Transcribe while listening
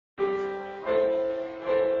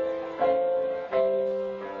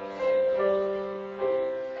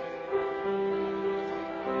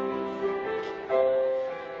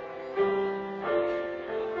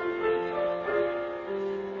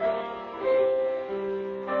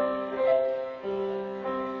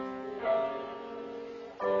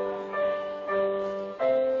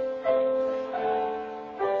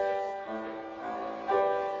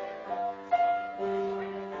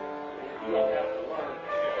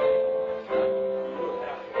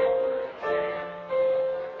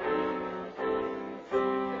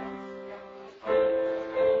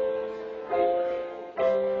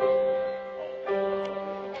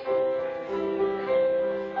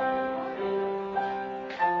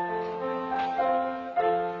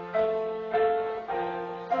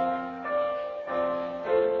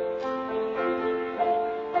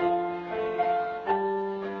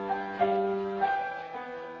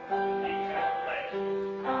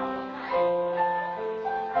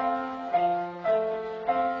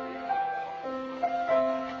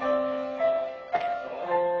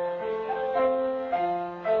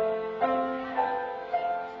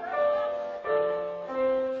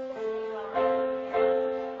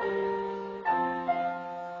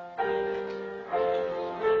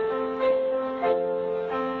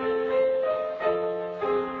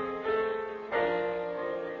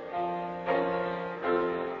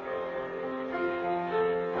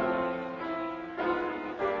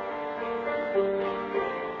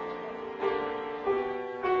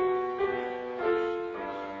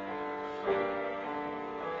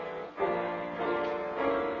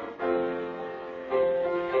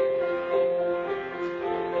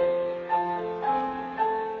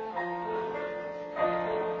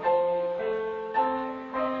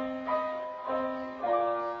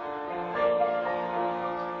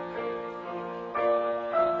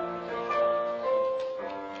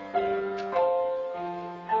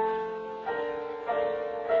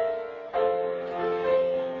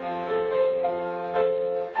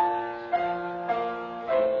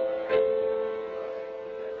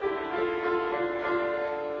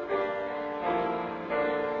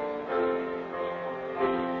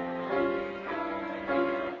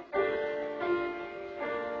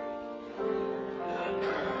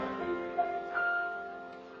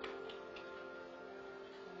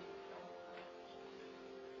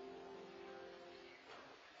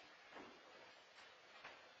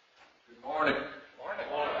Morning.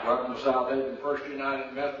 Welcome to South Haven First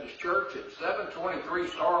United Methodist Church at 723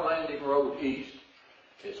 Star Landing Road East.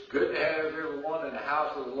 It's good to have everyone in the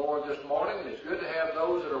house of the Lord this morning, and it's good to have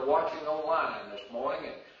those that are watching online this morning,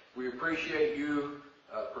 and we appreciate you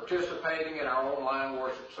participating in our online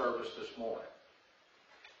worship service this morning.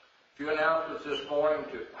 A few announcements this morning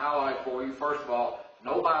to highlight for you. First of all,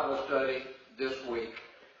 no Bible study this week.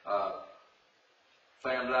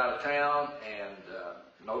 Sam's out of town, and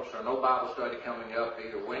notice there's no Bible study coming up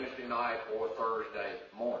either Wednesday night or Thursday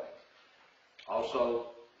morning. Also,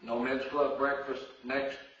 no men's club breakfast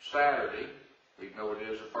next Saturday, even though it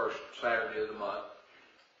is the first Saturday of the month.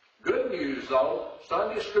 Good news though,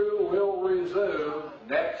 Sunday school will resume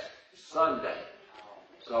next Sunday.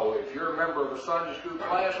 So if you're a member of a Sunday school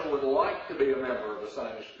class or would like to be a member of a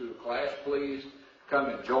Sunday school class, please come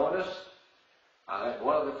and join us.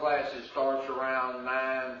 One of the classes starts around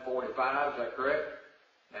 9:45, is that correct?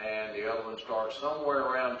 And the other one starts somewhere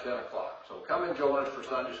around 10 o'clock. So come and join us for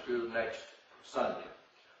Sunday school next Sunday.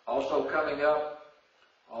 Also coming up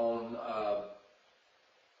on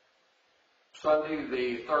Sunday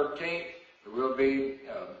the 13th, there will be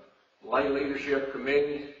lay leadership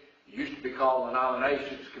committee. It used to be called the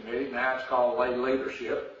nominations committee, now it's called lay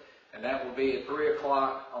leadership. And that will be at 3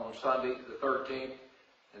 o'clock on Sunday the 13th.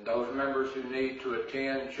 And those members who need to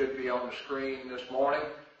attend should be on the screen this morning.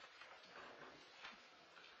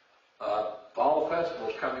 Fall Festival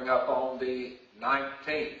is coming up on the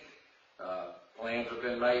 19th. Plans have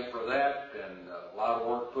been made for that and a lot of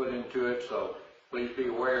work put into it, so please be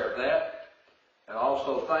aware of that. And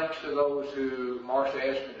also thanks to those who, Marcia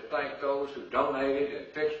asked me to thank those who donated and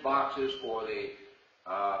fixed boxes for the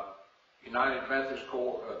United Methodist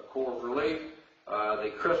Corps of Relief.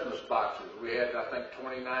 The Christmas boxes. We had, I think,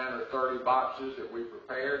 29 or 30 boxes that we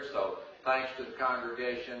prepared, so thanks to the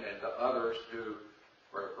congregation and to others who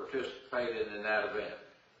participated in that event.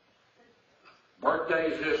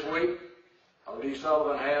 Birthdays this week. O.D.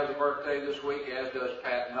 Sullivan has a birthday this week, as does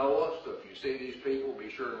Pat Noah, so if you see these people, be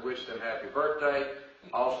sure to wish them happy birthday.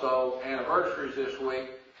 Also, anniversaries this week.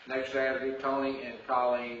 Next Saturday, Tony and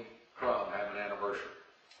Colleen Crum have an anniversary.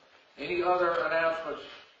 Any other announcements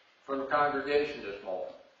from the congregation this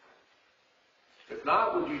morning? If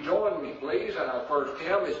not, would you join me, please, in our first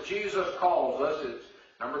hymn? It's Jesus Calls Us. It's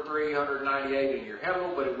number 398 in your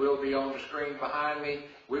hymnal, but it will be on the screen behind me.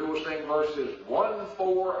 We will sing verses 1,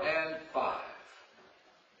 4, and 5.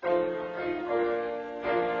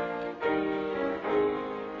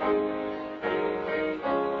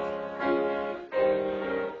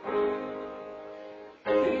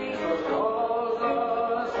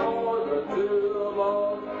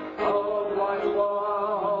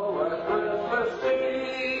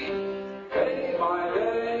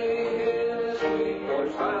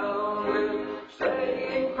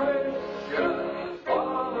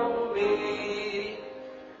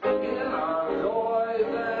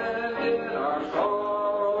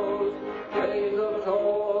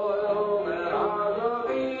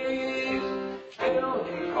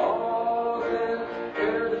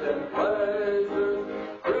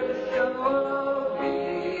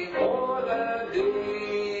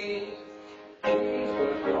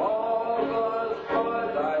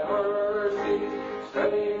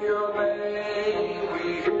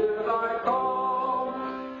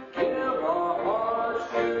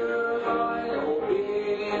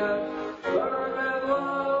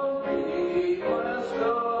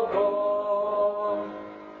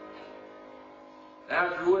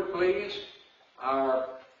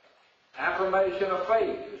 Of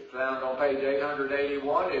faith is found on page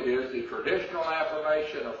 881. It is the traditional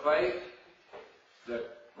affirmation of faith that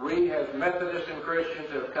we as Methodists and Christians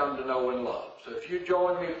have come to know and love. So if you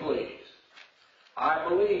join me, please. I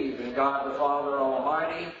believe in God the Father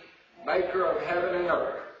Almighty, maker of heaven and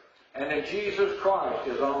earth, and in Jesus Christ,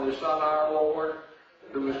 his only Son, our Lord,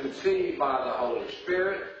 who was conceived by the Holy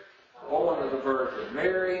Spirit, born of the Virgin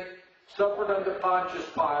Mary, suffered under Pontius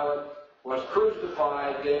Pilate, was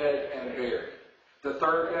crucified, dead, and buried. The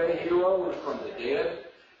third day he rose from the dead.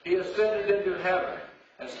 He ascended into heaven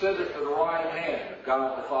and stood at the right hand of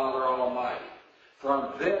God the Father Almighty.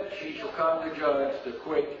 From thence he shall come to judge the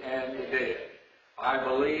quick and the dead. I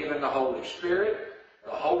believe in the Holy Spirit,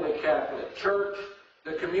 the Holy Catholic Church,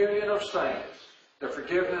 the communion of saints, the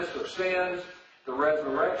forgiveness of sins, the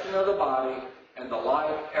resurrection of the body, and the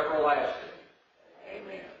life everlasting.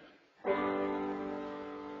 Amen.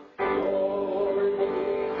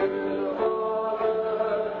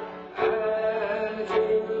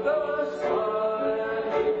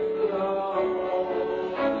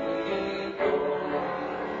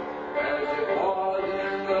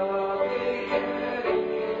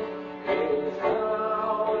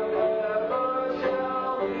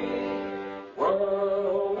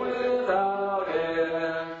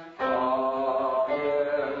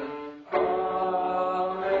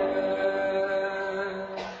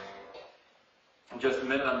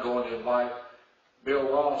 I'm going to invite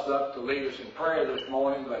Bill Ross up to lead us in prayer this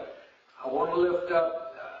morning, but I want to lift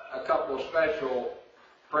up a couple of special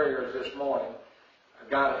prayers this morning. I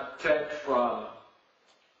got a text from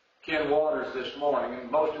Ken Waters this morning, and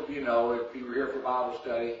most of you know, if you were here for Bible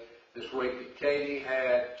study this week, that Katie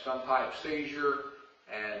had some type of seizure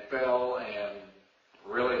and fell and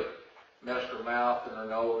really messed her mouth and her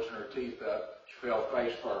nose and her teeth up. She fell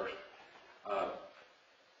face first.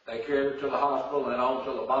 They carried her to the hospital and on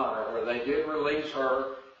to La Bonheur, where they did release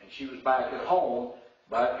her, and she was back at home.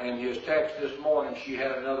 But in his text this morning, she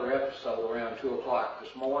had another episode around 2 o'clock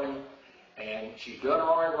this morning, and she's doing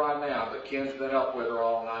all right now, but Ken's been up with her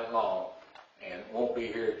all night long and won't be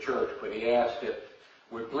here at church. But he asked if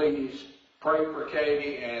we please pray for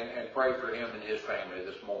Katie and pray for him and his family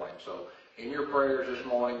this morning. So in your prayers this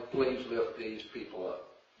morning, please lift these people up,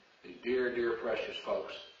 these dear, dear, precious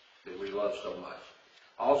folks that we love so much.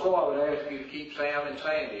 Also, I would ask you to keep Sam and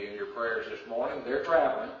Sandy in your prayers this morning. They're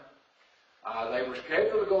traveling. They were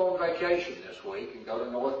scheduled to go on vacation this week and go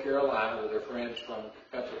to North Carolina with their friends from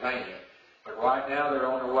Pennsylvania. But right now they're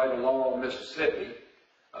on their way to Laurel, Mississippi.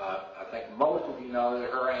 I think most of you know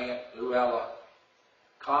that her aunt, Luella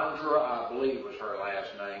Condra, I believe was her last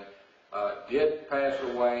name, did pass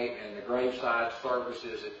away, and the graveside service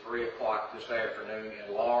is at 3 o'clock this afternoon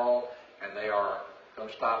in Laurel, and they are going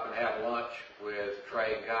to stop and have lunch with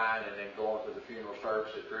Trey and Guy, and then go on to the funeral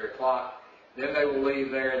service at 3 o'clock. Then they will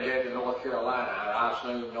leave there and head to North Carolina. I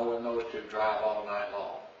assume knowing those two drive all night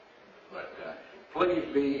long. But please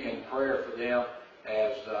be in prayer for them,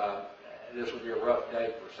 as this will be a rough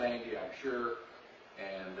day for Sandy, I'm sure.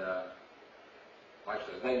 And like I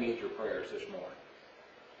said, they need your prayers this morning.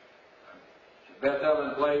 Beth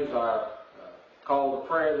Ellen plays our call to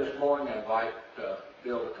prayer this morning. I invite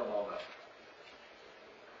Bill to come on up.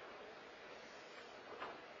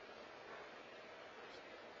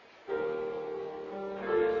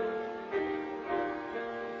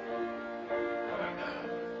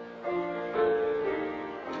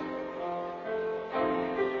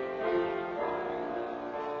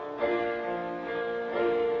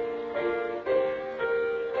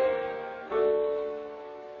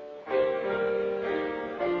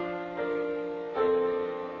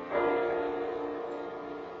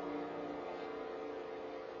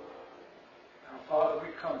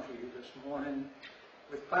 This morning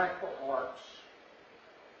with thankful hearts,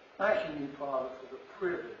 thanking you, Father, for the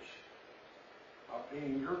privilege of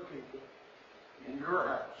being your people in your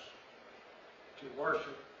house to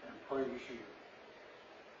worship and praise you.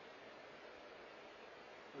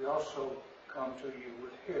 We also come to you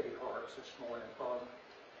with heavy hearts this morning, Father,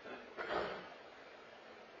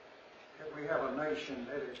 that we have a nation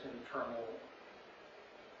that is in turmoil,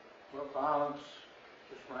 where violence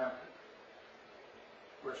is rampant,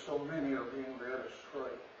 where so many are being led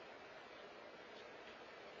astray.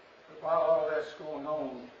 But while all that's going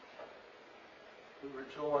on, we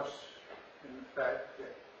rejoice in the fact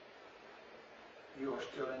that you are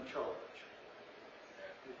still in charge,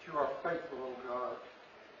 that you are faithful, O God,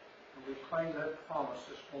 and we claim that promise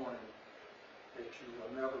this morning that you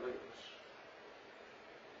will never leave us.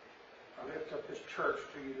 I lift up this church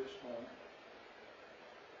to you this morning.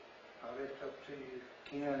 I lift up to you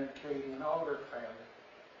Ken and Katie and all their family.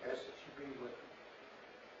 Ask that you be with them.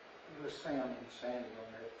 Be with Sam and Sandy on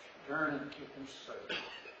their journey and keep them safe.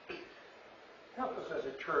 Help us as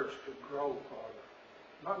a church to grow, Father,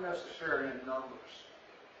 not necessarily in numbers,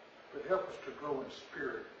 but help us to grow in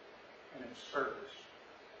spirit and in service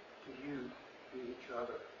to you, to each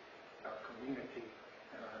other, our community,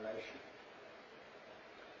 and our nation.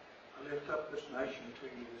 I lift up this nation to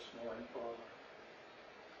you this morning, Father,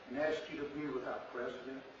 and ask you to be with our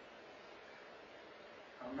president,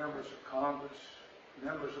 our members of Congress,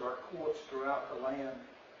 members of our courts throughout the land.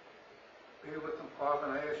 Be with them,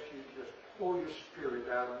 Father, and I ask you to just pour your Spirit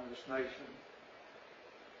out on this nation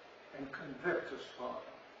and convict us,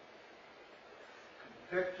 Father.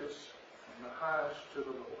 Convict us from the highest to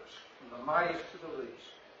the lowest, from the mightiest to the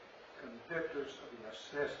least. Convict us of the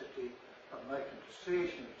necessity of making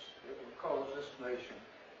decisions that will cause this nation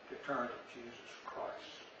to turn to Jesus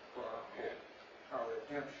Christ for our hope, our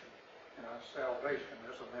redemption, and our salvation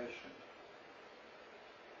as a nation.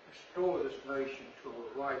 Restore this nation to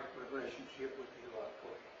a right relationship with you, I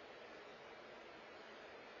pray.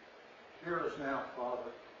 Hear us now,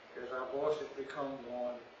 Father, as our voices become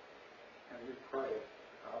one, and we pray,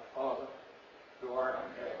 our Father, who art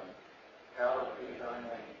in heaven, hallowed be thy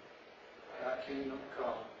name. Thy kingdom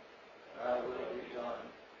come, thy will be done,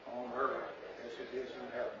 on earth as it is in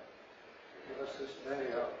heaven. Give us this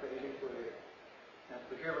day our daily bread, and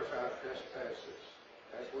forgive us our trespasses,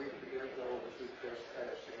 as we forgive those who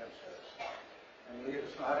trespass against us. And lead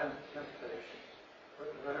us not into temptation, but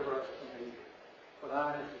deliver us from evil. For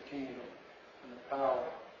thine is the kingdom, and the power,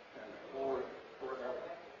 and the glory forever.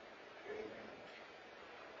 Amen.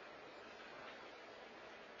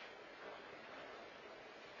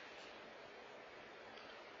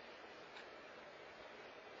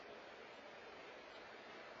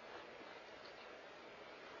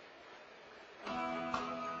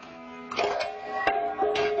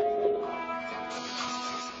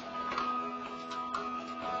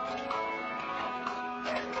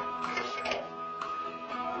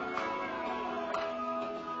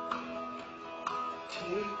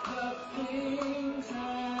 Take the things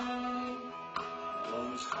I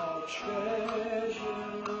once called treasures.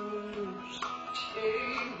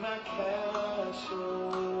 Take my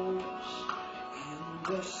castles in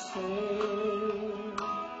the sand.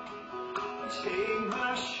 Take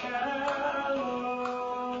my shallow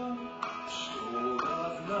store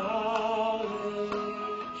of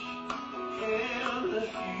knowledge and the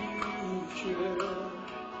future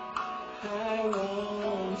I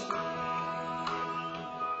once had.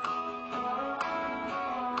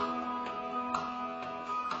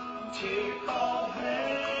 Take all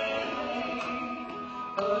vain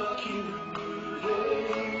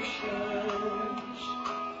accumulations,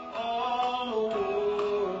 all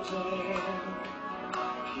awards and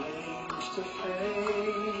claims to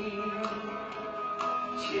fame.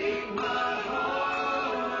 Take my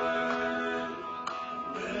hard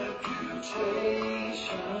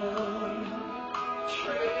reputation,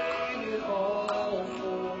 trade it all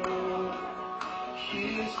for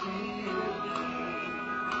His beauty.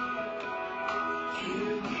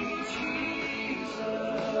 Give me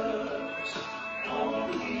Jesus,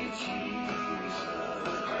 only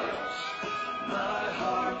Jesus. My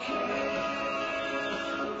heart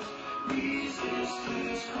can't resist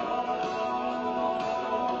His call,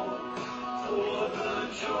 for the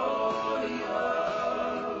joy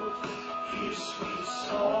of His sweet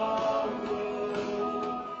sorrow.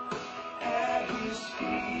 At His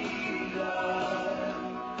feet I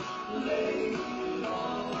lay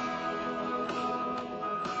low.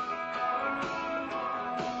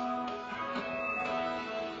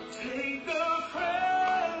 Take the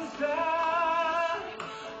friends that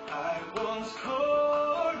I once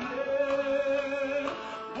courted,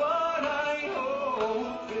 what I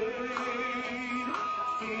hoped they'd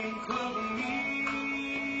think of me.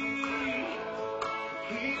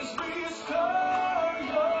 Please restore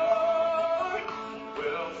your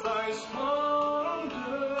wealth I squandered,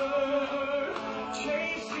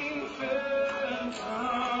 chasing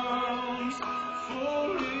phantoms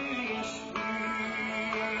foolishly.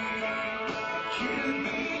 Give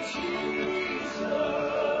me Jesus,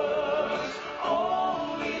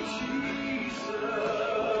 only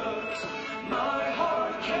Jesus. My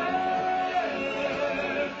heart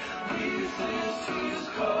can't resist His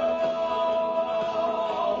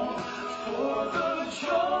call, for the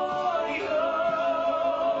joy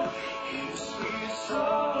of His sweet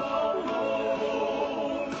sorrow.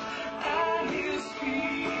 At His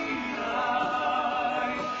feet I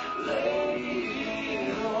lay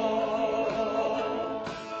it all.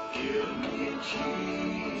 Give me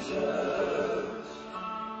Jesus,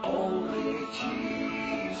 only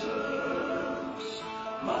Jesus.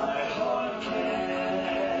 My heart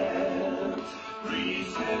can't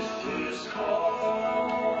resist His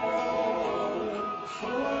call,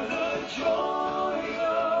 for the joy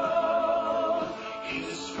of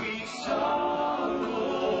His sweet sorrow.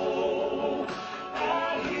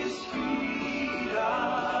 At His feet I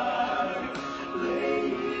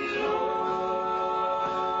lay it all.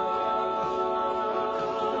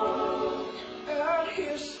 At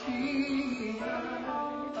His feet I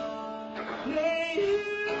lay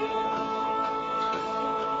it all.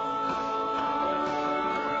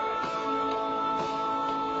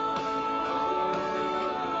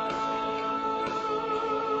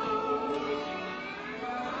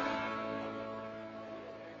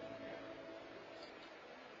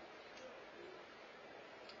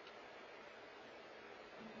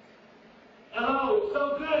 Hello, it's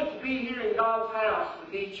so good to be here in God's house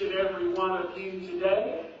with each and every one of you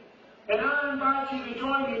today. And I invite you to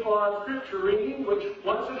join me for our scripture reading, which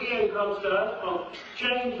once again comes to us from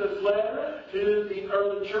James's letter to the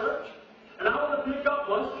early church. And I want to pick up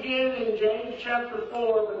once again in James chapter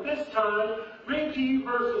 4, but this time read to you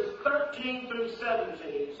verses 13 through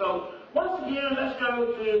 17. So once again, let's go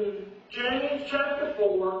to James chapter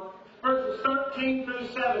 4, verses 13 through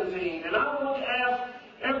 17. And I want to ask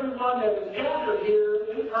everyone that is gathered here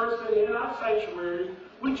in person in our sanctuary,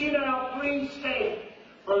 would you now please stand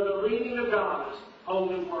for the reading of God's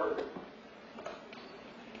holy word.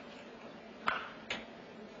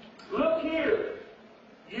 Look here.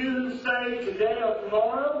 You say today or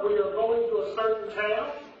tomorrow we are going to a certain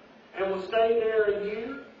town and will stay there a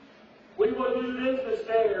year. We will do business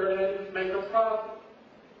there and make a profit.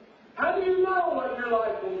 How do you know what your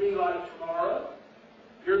life will be like tomorrow?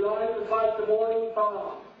 Your life is like the morning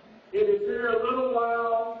fog. It is here a little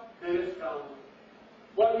while, then it's gone.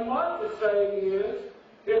 What you ought to say is,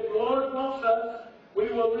 if the Lord wants us, we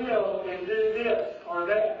will live and do this or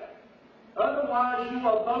that. Otherwise, you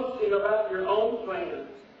are boasting about your own plans,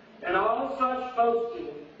 and all such boasting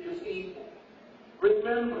is evil.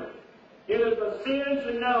 Remember, it is a sin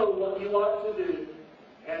to know what you ought to do,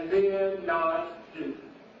 and then not do.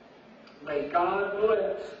 May God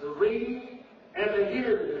bless the reading and the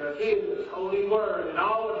hearing of His holy word. And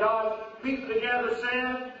all of God's people together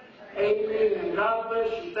said, Amen. God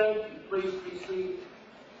bless you. Thank you. Please be seated.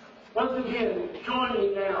 Once again, join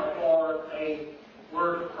me now for a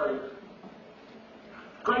word of prayer.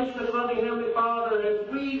 Gracious, loving Heavenly Father, as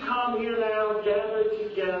we come here now, gathered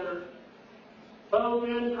together, both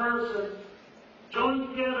in person,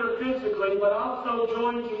 joined together physically, but also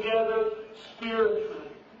joined together spiritually.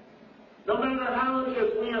 No matter how it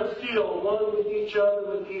is, we are still one with each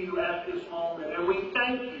other, with you at this moment. And we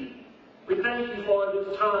thank you. We thank you for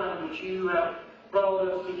this time that you have brought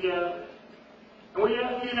us together. And we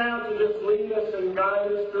ask you now to just lead us and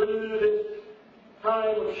guide us through this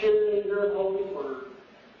time of sharing your holy word.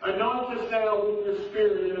 Anoint us now with your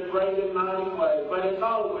Spirit in a great and mighty way. But as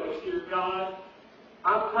always, dear God,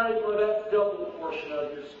 I pray for that double portion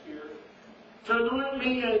of your Spirit. To anoint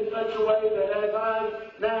me in such a way that as I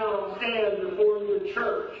now stand before your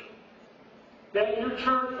church, that your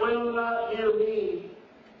church will not hear me,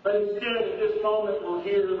 but instead at this moment will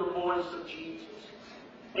hear the voice of Jesus.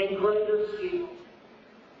 And greater still,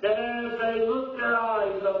 that as they look their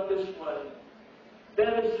eyes up this way,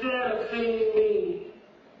 that instead of seeing me,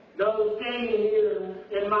 those standing here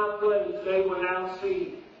in my place, they will now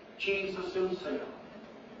see Jesus himself.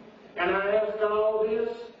 And I ask all this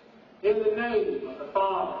in the name of the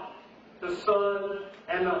Father, the Son,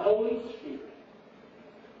 and the Holy Spirit.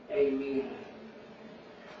 Amen.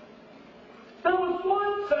 There was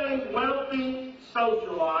once a wealthy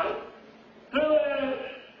socialite who had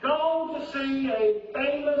gone to see a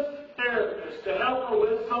famous therapist to help her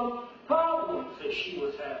with some problems that she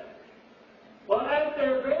was having. Well, at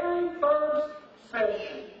their very first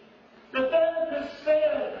session, the therapist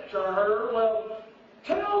said to her, well,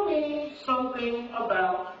 tell me something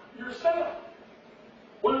about yourself.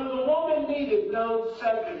 Well, the woman needed no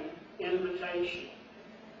second invitation.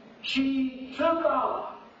 She took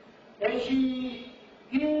off and she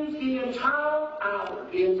used the entire hour,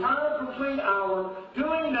 the entire complete hour,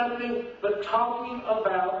 doing nothing but talking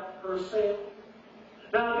about herself.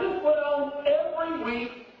 Now, this went on every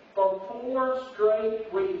week for 4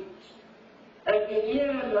 straight weeks. At the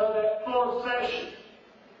end of that 4th session,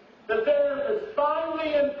 the therapist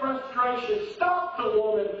finally, in frustration, stopped the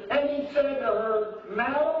woman and he said to her,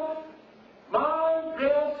 Madam, my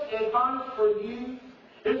best advice for you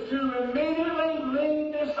is to immediately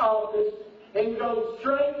leave this office and go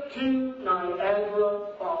straight to Niagara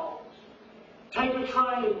Falls. Take a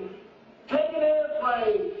train, take an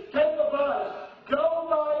airplane, take a bus, go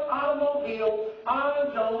by automobile,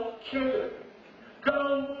 I don't care.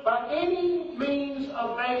 Go by any means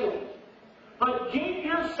available. But get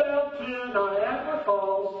yourself to Niagara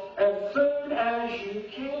Falls as soon as you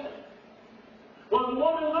can. Well, the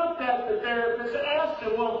woman looked at the therapist and asked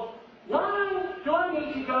him, well, why do I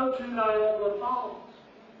need to go to Niagara Falls?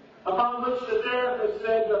 Upon which the therapist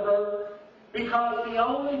said to her, because the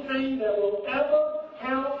only thing that will ever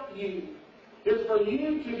help you is for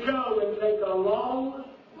you to go and take a long,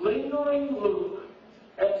 lingering look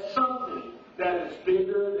at something that is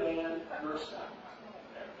bigger than yourself.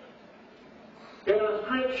 In our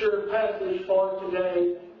scripture passage for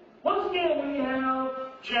today, once again we have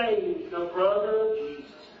James, the brother of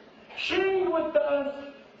Jesus, sharing with us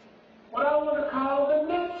what I want to call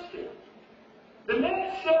the next step. The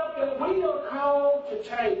next step that we are called to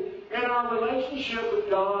take in our relationship with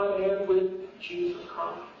God and with Jesus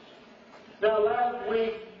Christ. Now, last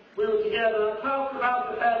week we were together and I talked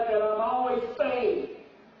about the fact that I'm always saying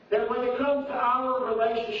that when it comes to our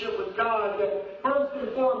relationship with God, that first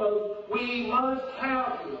and foremost, we must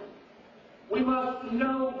have Him. We must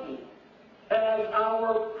know Him as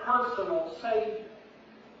our personal Savior.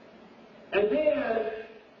 And then,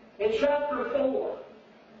 in chapter 4,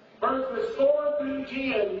 verses 4 through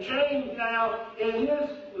 10, James now, in his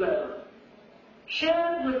letter,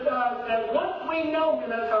 shared with us that once we know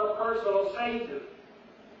Him as our personal Savior,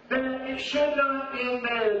 that it should not end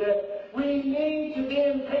there, that we need to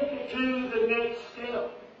then take it to the next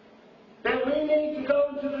step. That we need to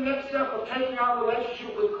go to the next step of taking our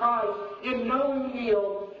relationship with Christ in knowing Him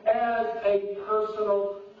as a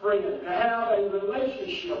personal friend, to have a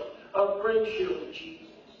relationship of friendship with Jesus.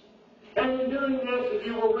 And in doing this, if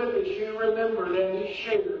you were with us, you remember that He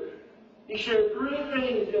shared three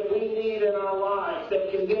things that we need in our lives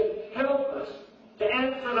that can then help us to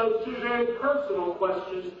answer those two very personal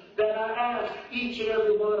questions that I asked each and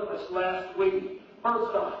every one of us last week.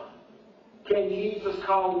 First off, can Jesus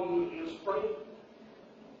call you His friend?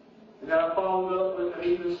 And then I followed up with an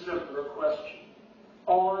even simpler question.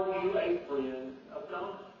 Are you a friend of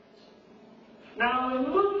God? Now,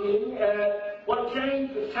 in looking at what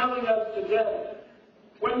James is telling us today,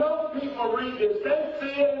 when most people read this, they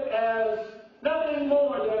see it as nothing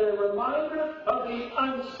more than a reminder of the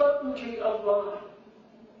uncertainty of life.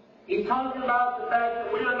 He's talking about the fact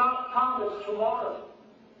that we are not promised tomorrow.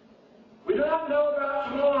 We do not know about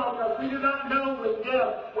tomorrow because we do not know when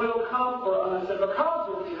death will come for us. And because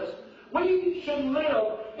of this, we should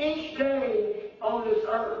live each day on this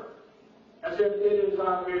earth as if it is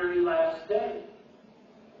our very last day.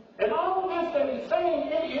 And all of this that he's saying,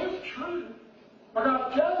 it is true.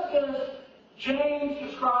 Because just as James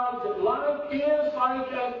describes it, life is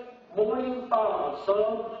like a morning fog.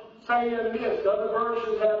 Some say a mist. Other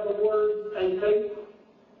versions have the word a vapor.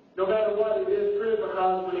 No matter what, it is true,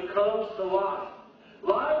 because when it comes to life,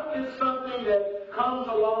 life is something that comes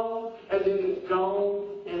along and then is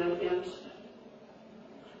gone in an instant.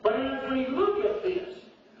 But as we look at this,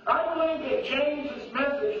 I believe that James's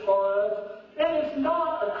message for us, it is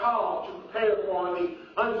not a call to prepare for the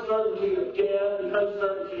uncertainty of death and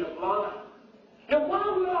uncertainty of life. And why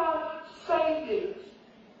would I say this?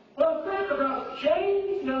 Well, think about it.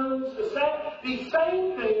 James knows the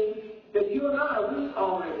same thing that you and I, we've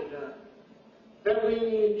already done. That when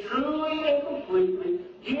you truly and completely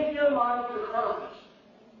give your life to Christ,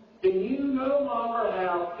 then you no longer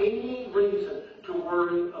have any reason to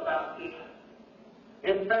worry about death.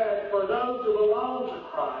 In fact, for those who belong to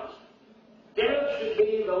Christ, death should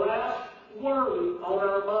be the last worry on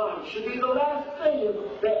our mind, should be the last thing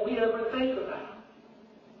that we ever think about.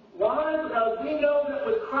 Why? Because we know that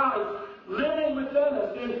with Christ living within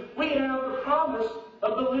us, then we have the promise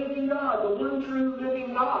of the living God, the one true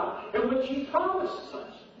living God, in which He promises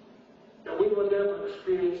us that we will never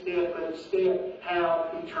experience death, but instead have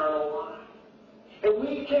eternal life. And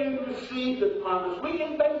we can receive this promise. We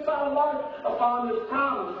can base our life upon this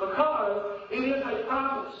promise because it is a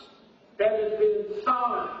promise that has been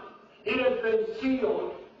signed, it has been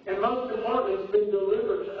sealed, and most importantly, it's been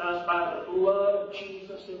delivered to us by the blood of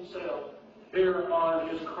Jesus Himself there on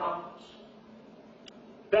His cross.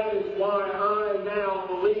 That is why I now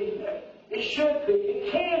believe that it should be,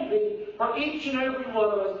 it can be, for each and every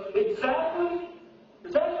one of us, exactly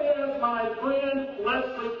as my friend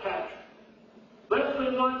Leslie Patrick.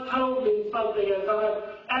 Leslie once told me something as I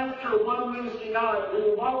asked her one Wednesday night.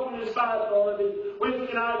 We were walking inside for the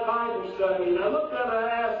Wednesday night Bible study, and I looked at her and I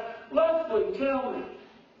asked, Leslie, tell me,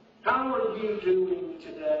 how are you doing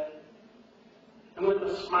today? And with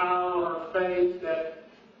a smile on her face that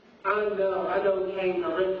I know came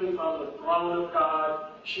directly from the throne of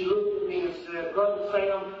God, she looked at me and said, Brother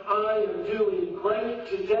Sam, I am doing great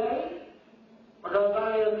today because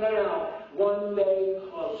I am now one day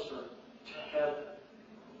closer to heaven.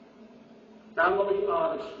 Now I'm going to be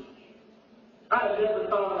honest with you. I had never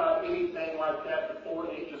thought about anything like that before,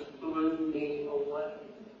 and it just blew me away.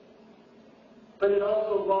 But it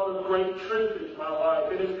also brought a great truth into my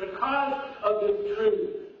life. And it's because of this truth.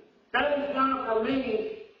 That is not for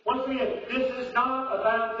me. Once again, this is not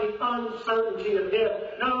about the uncertainty of death.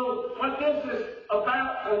 No, what this is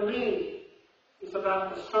about for me is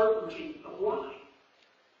about the certainty of life.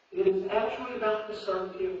 It is actually about the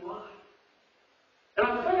certainty of life. And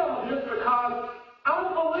I say all this because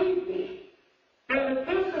I believe that if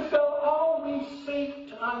this is all we seek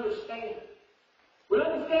to understand, we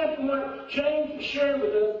understand from what James has shared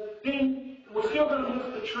with us, then we're still going to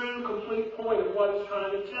miss the true, complete point of what he's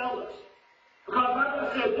trying to tell us. Because like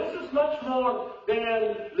I said, this is much more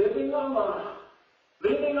than living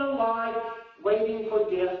a life waiting for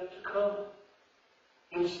death to come.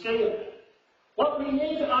 Instead, what we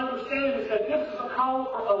need to understand is that this is a call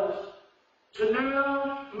for us to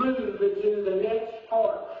now move into the next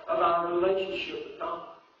part of our relationship with God.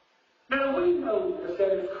 Now we know this,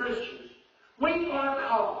 that as Christians, we are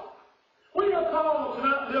called. We are called to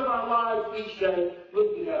not live our lives each day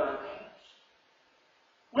looking at our past.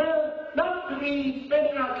 We're not to be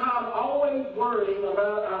spending our time always worrying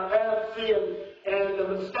about our past sins and the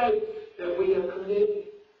mistakes that we have committed.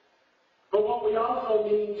 But what we also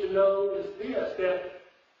need to know is this, that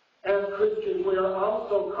as Christians we are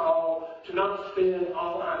also called to not spend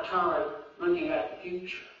all our time looking at the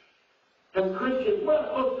future. As Christians, we're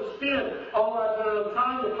supposed to spend all our time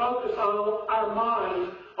trying to focus on our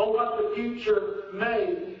minds on what the future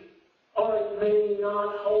may or it may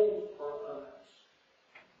not hold for us.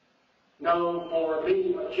 No, for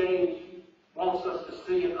me, what James wants us to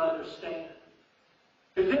see and understand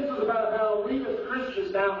is this is about how we as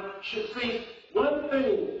Christians now should see one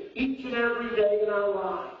thing each and every day in our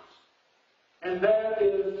lives, and that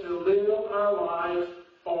is to live our lives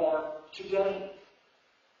for today.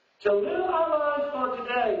 To live our lives for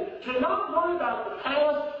today. To not worry about the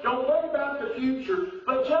past, don't worry about the future,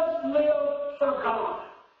 but just live for God.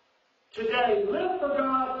 Today, live for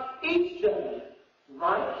God each day,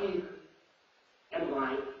 right here and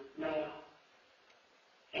right now.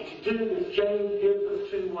 And to do this, James gives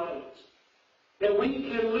us two ways that we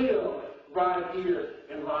can live right here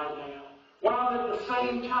and right now, while at the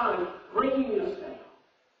same time bringing us down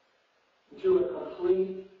into a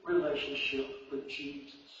complete relationship with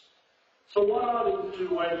Jesus. So what are these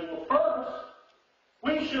two ways? Well, first,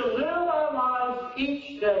 we should live our lives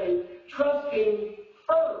each day trusting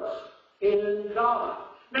first in God.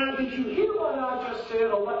 Now, did you hear what I just said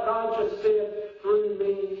or what God just said through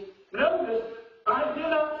me? Notice, I did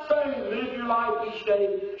not say live your life each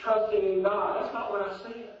day trusting in God. That's not what I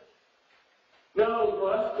said. No,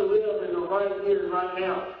 for us to live in the right here and right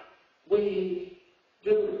now, we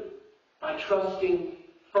do it by trusting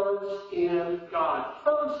first in God.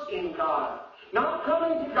 First in God. Not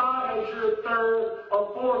coming to God as your third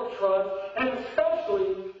or fourth trust, and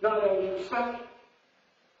especially not as your second.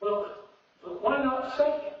 Well, why not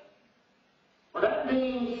second? Well, that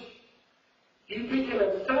means you pick him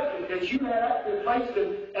as second because you had actually placed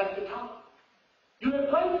him at the top. You had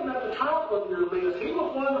placed him at the top of your list. He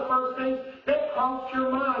was one of the first things that crossed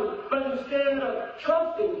your mind. But instead of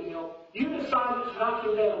trusting him, you decided to knock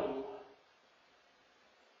him down.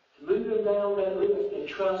 Move him down that list and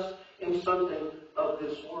trust in something of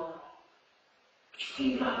this world. But you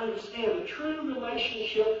see, you got to understand, a true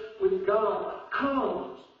relationship with God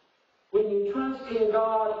comes when you trust in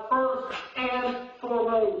God first and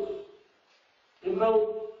foremost. And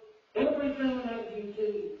know everything that you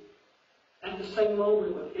do at the same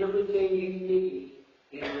moment with everything you need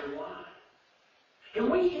in your life.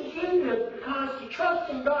 And we should do this because to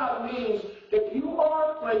trust in God means that you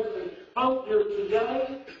are placing both your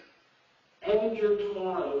today and your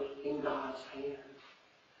tomorrow in God's hands.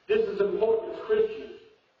 This is important as Christians.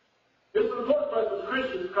 This is important for us as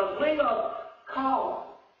Christians because we are called.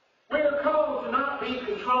 We are called to not be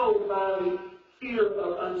controlled by the fear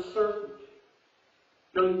of uncertainty.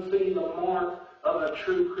 No, you see, the mark of a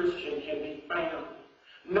true Christian can be found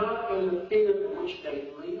not in the fear in which they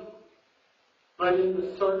live, but in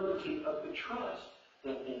the certainty of the trust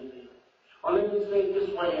that they live. Or let me say it this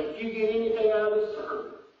way, if you get anything out of this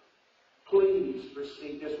service, please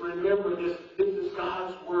receive this. Remember this. This is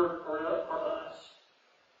God's word for us.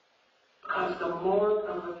 Because the mark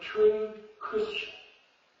of a true Christian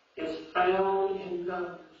is found in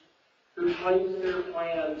those who place their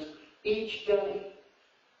plans each day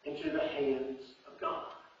into the hands of God.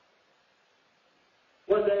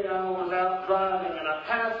 One day I was out driving and I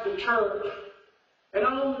passed a church, and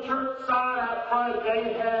on the church side out front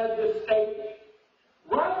they had this statement: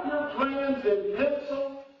 write your plans in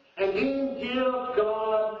pencil and then give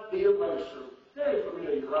God the eraser. Very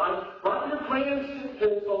familiar, right? Write your plans in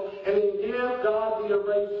pencil and then give God the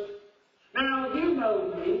eraser. Now, you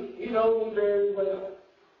know me very well.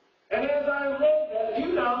 And as I read that,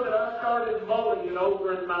 you know that I started mulling it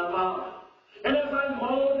over in my mind. And as I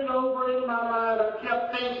mulled it over in my mind, I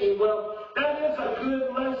kept thinking, well, that is a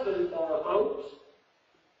good lesson for folks.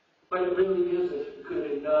 But it really isn't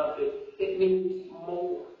good enough. It needs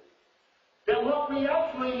more. That what we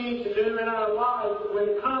actually need to do in our lives when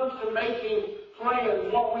it comes to making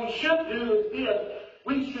plans, what we should do is this: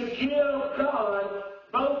 we should give God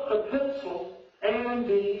both the pencil and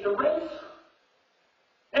the eraser.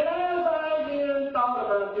 And as I then thought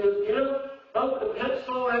about this, give both the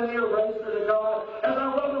pencil and the eraser to God, as I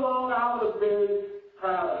wrote along, I was very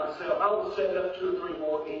proud of myself. I was setting up 2 or 3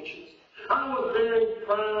 more inches. I was very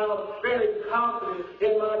proud, very confident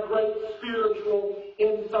in my great spiritual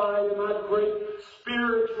insight and my great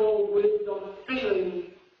spiritual wisdom,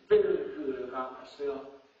 feeling very good about myself.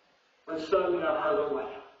 When suddenly I heard a laugh.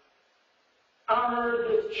 I heard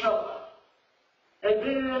this chuckle. And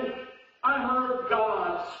then I heard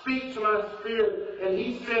God speak to my spirit, and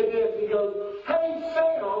he said this. He goes, "Hey,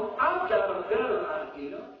 Sam, I've got a better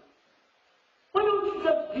idea. Why don't you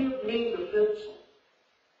just give me the pencil?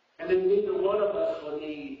 And then neither one of us will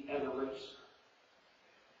need an eraser.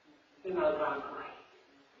 Isn't our God great?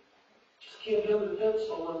 Just give Him the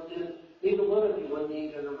pencil, and then neither one of you will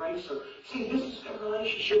need an eraser. See, this is the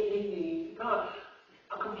relationship we need with God.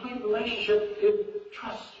 A complete relationship is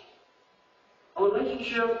trusting. A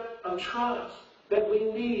relationship of trust that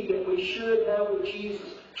we need, that we should have with Jesus.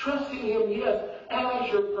 Trusting Him, yes,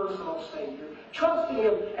 as your personal Savior. Trusting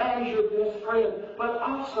Him as your best friend. But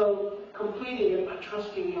also completing it by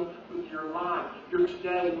trusting Him with your life, your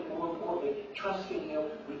today, but more importantly, trusting Him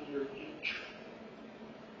with your future.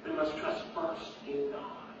 We must trust first in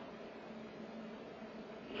God.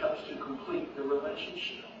 It helps to complete the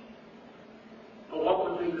relationship. But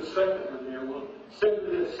what would be the second one there? Well,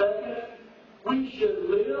 simply the second, we should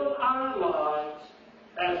live our lives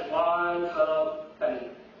as lives of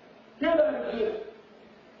faith. Hear that again.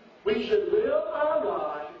 We should live our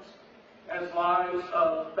lives as lives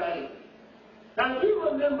of faith. Now, if you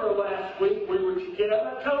remember last week we were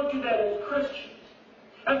together, I told you that as Christians,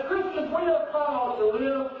 we are called to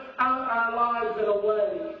live out our lives in a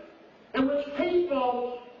way in which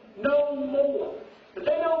people know more. But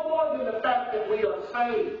they know more than the fact that we are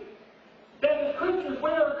saved. That as Christians, we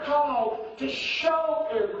are called to show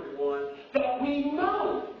everyone that we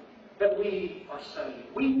know that we are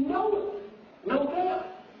saved. We know it, no doubt.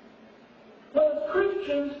 But as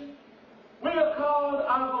Christians, we are called,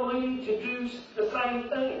 I believe, to do the same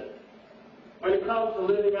thing when it comes to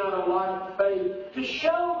living out a life of faith, to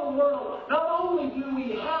show the world not only do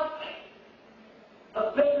we have faith,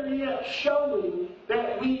 but better yet, showing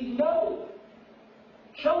that we know.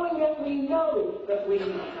 Showing that we know that we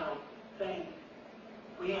have faith.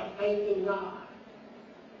 We have faith in God.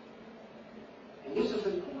 And this is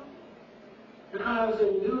important. Because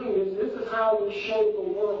in doing this is how we show the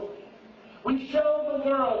world. We show the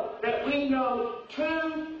world that we know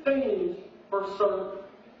two things for certain.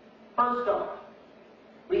 First off,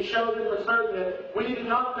 we show them for certain that we do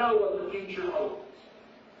not know what the future holds.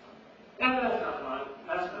 And that's not right.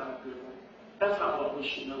 That's not a good one. That's not what we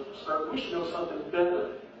should know for certain. We should know something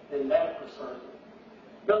better than that for certain.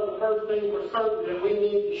 No, the first thing for certain that we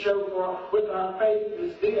need to show with our faith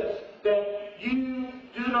is this, that you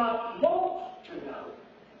do not want to know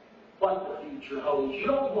what the future holds. You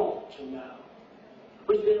don't want to know.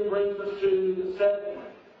 Which then brings us to the second one.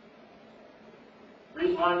 The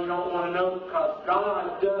reason why you don't want to know is because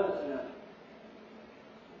God does know.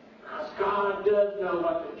 Because God does know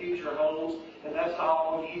what the future holds, and that's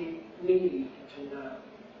all you need to know.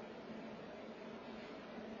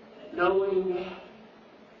 And knowing that,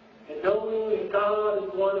 and knowing that God is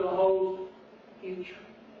one who holds the future,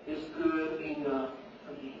 is good enough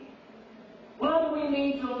for you. Why do we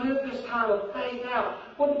need to live this kind of faith out?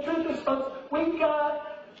 Well, the truth is, folks, we've got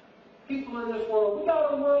people in this world. We've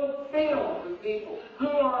got a world filled with people who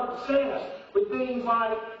are obsessed with things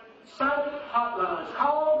like psychic hotlines.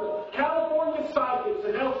 Call the California psychics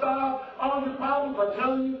and they'll solve all your problems by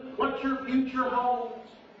telling you what your future holds.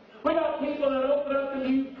 We got people that open up the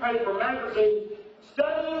newspaper, magazines,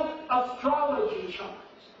 studying astrology charts.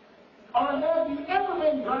 Or have you ever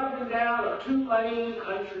been driving down a 2-lane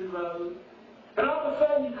country road, and all of a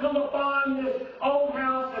sudden you come upon this old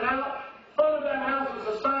house, and out front of that house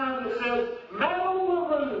is a sign that says, Madame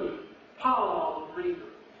LaRue, palm reader.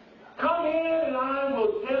 Come in and I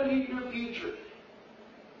will tell you your future.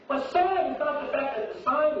 What's sad is not the fact that the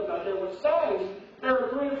sign is out there. What's sad is there are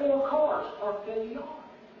 3 or 4 cars parked in the yard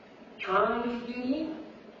trying to get in.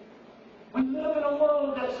 We live in a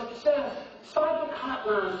world that's obsessed. Psychic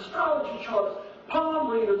hotlines, astrology charts, palm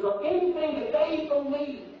readers, or anything that they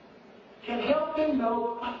believe can help them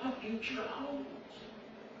know what the future holds.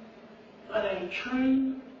 But a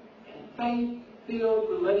true and faith-filled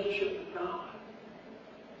relationship with God,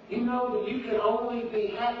 you know that you can only be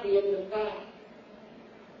happy in the fact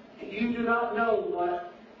that you do not know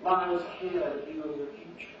what lies ahead of you in the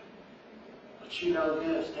future. But you know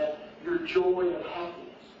this, that your joy and happiness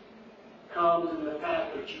comes in the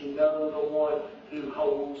fact that you know the one who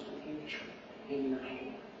holds the future in your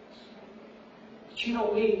hands. That you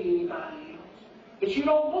don't need anybody else. That you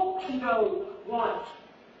don't want to know what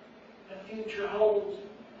the future holds,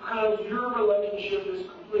 because your relationship is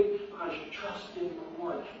complete, because you trust in the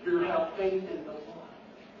one. You have faith in the one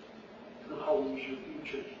who holds your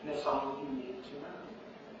future. And that's all you need to know.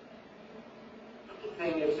 But the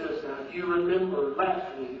thing is this now, if you remember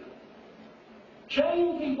last week,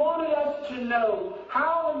 James, he wanted us to know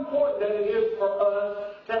how important that it is for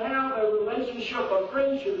us to have a relationship of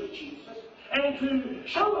friendship with Jesus. And to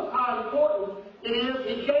show us how important it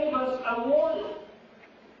is, he gave us a warning.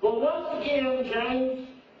 Well, once again, James,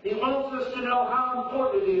 he wants us to know how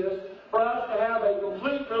important it is for us to have a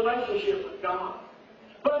complete relationship relationship with God.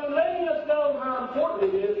 But in letting us know how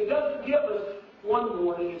important it is, He doesn't give us one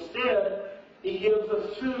warning. Instead, He gives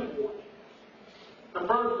us two warnings. The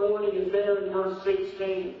first warning is there in verse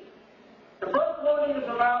 16. The first warning is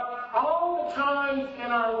about all the times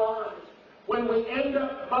in our lives when we end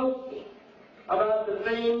up boasting about the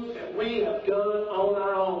things that we have done on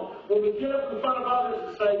our own. When we get up in front of others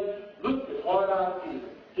and say, look at what I did.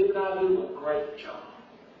 Didn't I do a great job?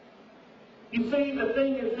 You see, the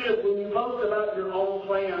thing is this, when you boast about your own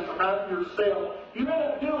plans, about yourself, you end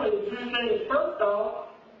up doing two things. First off,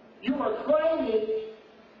 you are claiming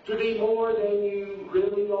to be more than you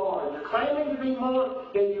really are. You're claiming to be more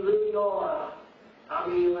than you really are. How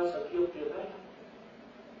many of us are guilty of that?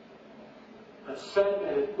 But second,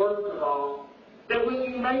 and worst of all, that when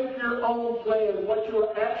you make your own plans, what you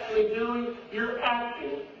are actually doing, you're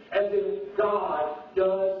acting as if God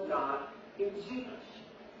does not exist.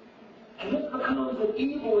 And this becomes an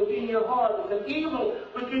evil within your heart. It's an evil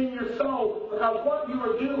within your soul. Because what you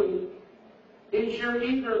are doing is you're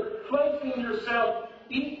either placing yourself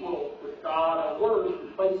equal with God, or worse,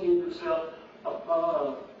 you're placing yourself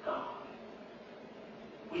above God.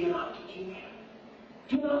 We are not to do that.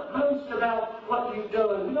 Do not boast about what you've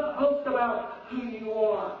done. Do not boast about who you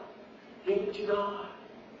are. Give it to God.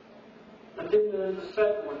 But then there's a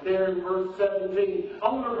second one there in verse 17. I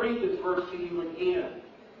want to read this verse to you again.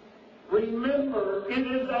 Remember, it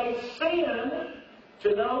is a sin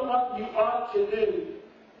to know what you ought to do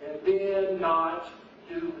and then not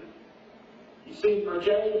do it. You see, for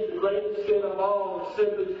James, the greatest sin of all is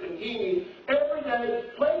simply to continue every day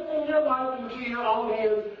placing your life into your own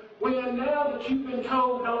hands when now that you've been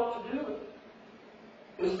told not to do it.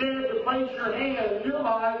 Instead, to place your hand, your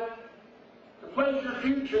life, to place your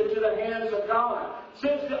future into the hands of God.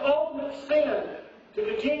 Since the ultimate sin to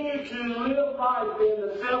continue to live life in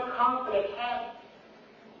the self-confident habit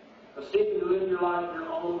of seeking to live your life your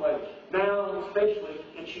own way. Now, especially,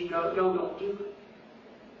 that you don't do it.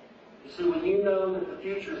 You see, when you know that the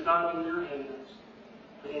future is not in your hands,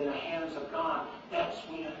 but in the hands of God, that's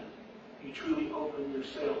when you truly open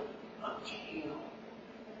yourself up to Him.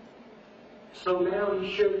 So now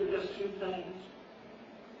He shared with us two things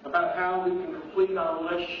about how we can complete our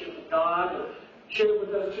relationship with God, and shared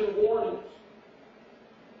with us two warnings.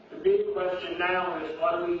 The big question now is,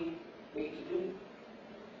 what do we need to do?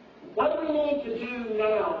 What do we need to do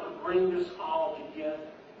now to bring this all together?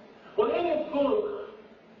 Well, in his book,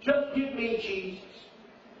 Just Give Me Jesus,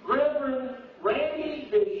 Reverend Randy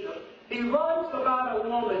Bishop, he writes about a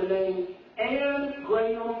woman named Anne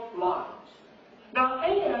Graham Lotz. Now,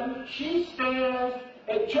 Anne, she stands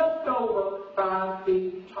at just over 5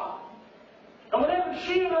 feet tall. And whenever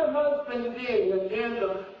she and her husband Dean attend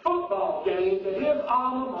the football games at his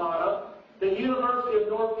alma mater, the University of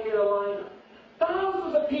North Carolina,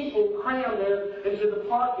 thousands of people cram there into the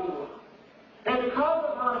parking lot. And because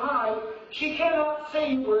of her height, she cannot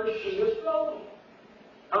see where she is going.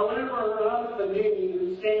 However, her husband Dean,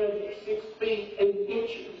 who stands at 6 feet 8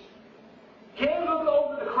 inches, can look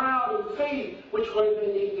over the crowd and see which way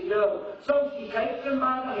they need to go. So she takes him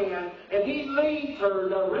by the hand, and he leads her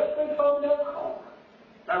directly from their car,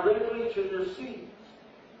 directly to their seats.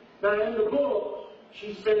 Now, in the book,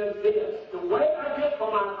 she says this: the way I get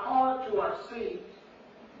from my car to our seats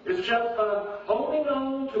is just by holding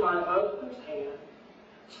on to my husband's hand,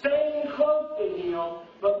 staying close to him,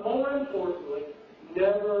 but more importantly,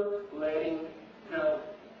 never letting go.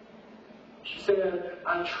 She said,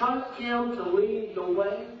 I trust him to lead the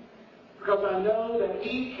way because I know that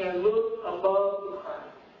he can look above the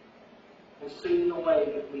crowd and see the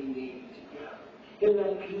way that we need to go. Isn't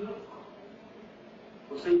that beautiful?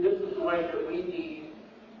 Well, see, this is the way that we need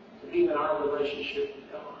to be in our relationship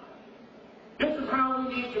with God. This is how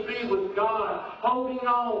we need to be with God, holding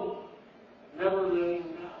on, never letting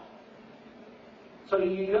go. So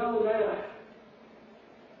you know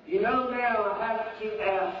now I have to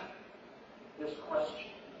ask this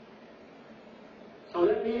question. So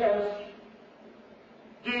let me ask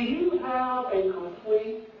you, do you have a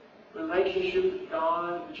complete relationship with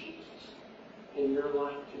God and Jesus in your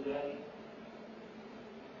life today?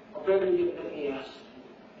 Or better yet, let me ask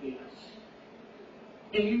you this.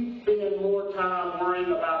 Do you spend more time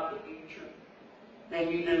worrying about the future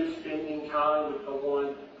than you do spending time with the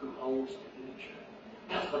one who owns the future?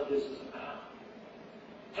 That's what this is about.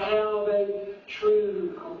 To have a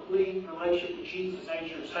true, complete relationship with Jesus as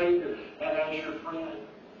your Savior and as your friend.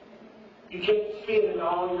 You can't spend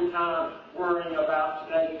all your time worrying about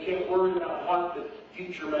today. You can't worry about what the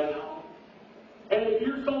future may hold. And if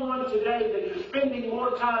you're someone today that you're spending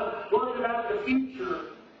more time worrying about the future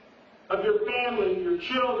of your family, your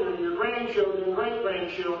children, your grandchildren,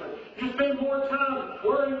 great-grandchildren. You spend more time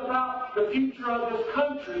worrying about the future of this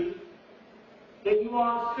country than you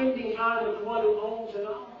are spending time with one who owns it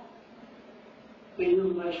all. Then your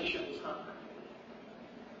relationship is not right.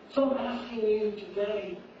 So I'm asking you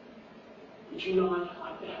today, would you not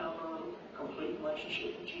like to have a complete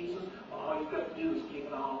relationship with Jesus? All you've got to do is give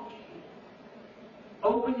it all to Him.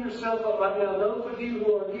 Open yourself up right now. Those of you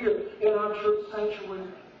who are here in our church sanctuary,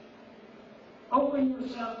 open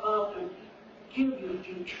yourself up and give your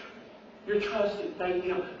future, your trust and faith in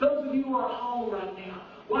Him. Those of you who are home right now,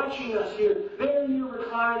 watching us here, there in your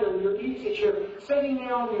recliner, your easy chair, sitting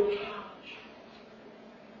there on your couch,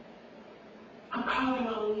 I'm calling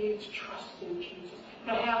on you to trust in Jesus,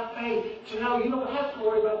 to have faith, to know you don't have to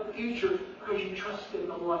worry about the future because you trust in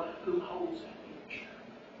the one who holds that future.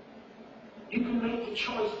 You can make the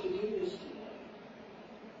choice to do this today.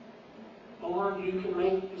 Or you can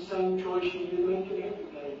make the same choice you've been making every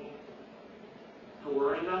day, to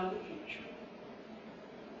worry about the future,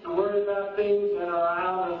 to worry about things that are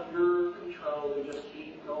out of your control and just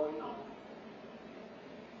keep going on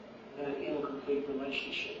in an incomplete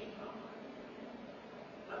relationship with God.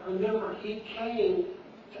 But remember, He came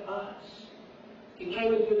to us. He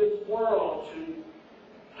came into this world to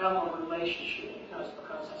have a relationship with us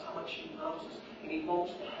because that's how much He loves us and He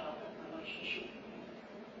wants to have that relationship with you.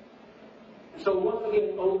 And so once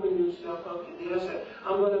again, open yourself up to this. And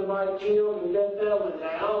I'm going to invite Jim and Beth Ellen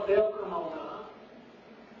now. They'll come on up,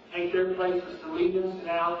 take their places to lead us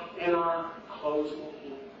now in our closing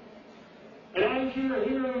hymn. And as you're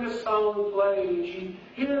hearing this song play, as you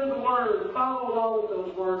hear the words, follow along with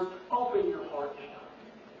those words, open your heart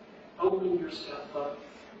now. Open yourself up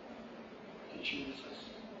to Jesus.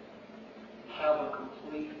 Have a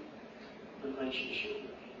complete relationship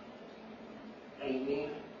with Him. Amen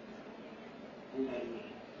and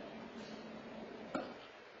amen.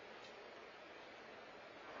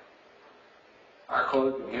 Our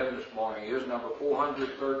closing hymn this morning is number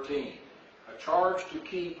 413, A Charge to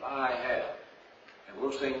Keep I Have. And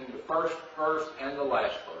we'll sing the first verse and the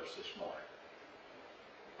last verse this morning.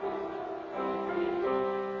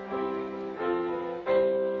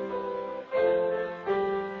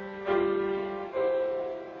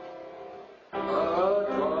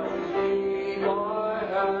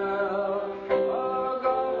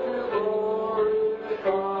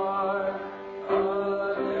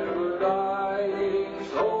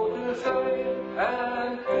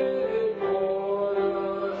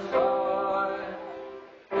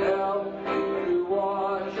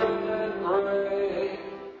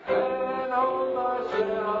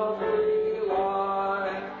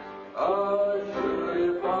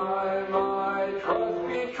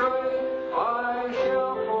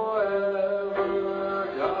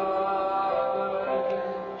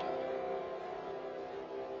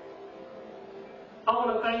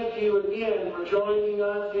 Joining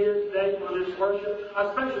us here today for this worship. I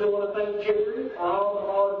especially want to thank Jerry for all the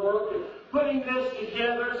hard work and putting this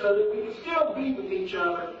together so that we can still be with each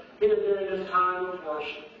other here during this time of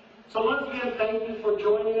worship. So once again, thank you for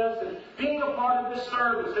joining us and being a part of this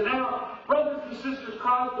service. And now, brothers and sisters,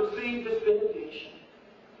 Christ, receive this benediction.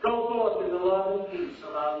 Go forth in the love and peace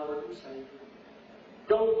of our Lord and Savior.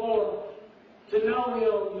 Go forth to know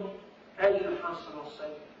Him as your personal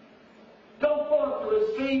Savior. Go forth to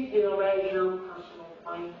receive Him as your personal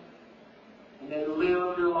friend. And then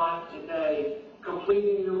live your life today,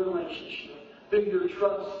 completing your relationship through your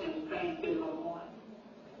trust and faith in the one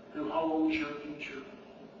who holds your future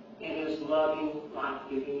in His loving,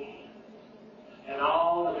 life-giving hand. And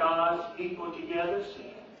all of God's people together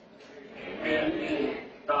say, Amen. Amen.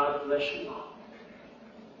 God bless you all.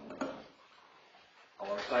 I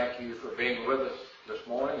want to thank you for being with us this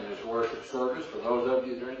morning in this worship service, for those of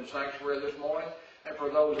you that are in the sanctuary this morning, and for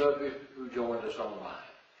those of you who joined us online.